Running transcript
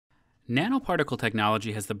Nanoparticle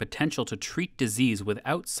technology has the potential to treat disease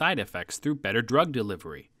without side effects through better drug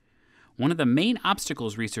delivery. One of the main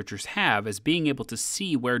obstacles researchers have is being able to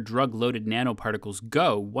see where drug-loaded nanoparticles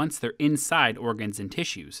go once they're inside organs and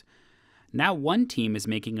tissues. Now one team is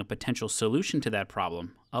making a potential solution to that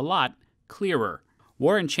problem a lot clearer.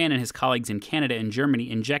 Warren Chan and his colleagues in Canada and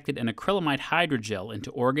Germany injected an acrylamide hydrogel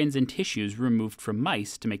into organs and tissues removed from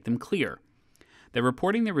mice to make them clear. They're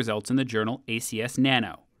reporting the results in the journal ACS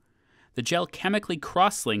Nano. The gel chemically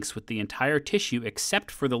cross-links with the entire tissue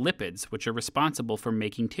except for the lipids, which are responsible for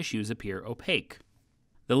making tissues appear opaque.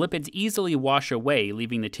 The lipids easily wash away,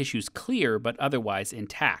 leaving the tissues clear but otherwise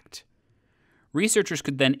intact. Researchers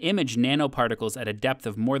could then image nanoparticles at a depth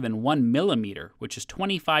of more than 1 millimeter, which is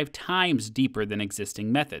 25 times deeper than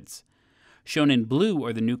existing methods. Shown in blue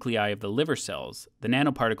are the nuclei of the liver cells, the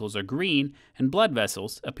nanoparticles are green, and blood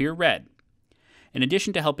vessels appear red. In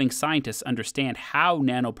addition to helping scientists understand how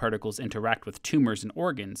nanoparticles interact with tumors and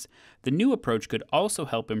organs, the new approach could also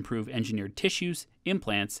help improve engineered tissues,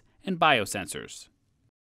 implants, and biosensors.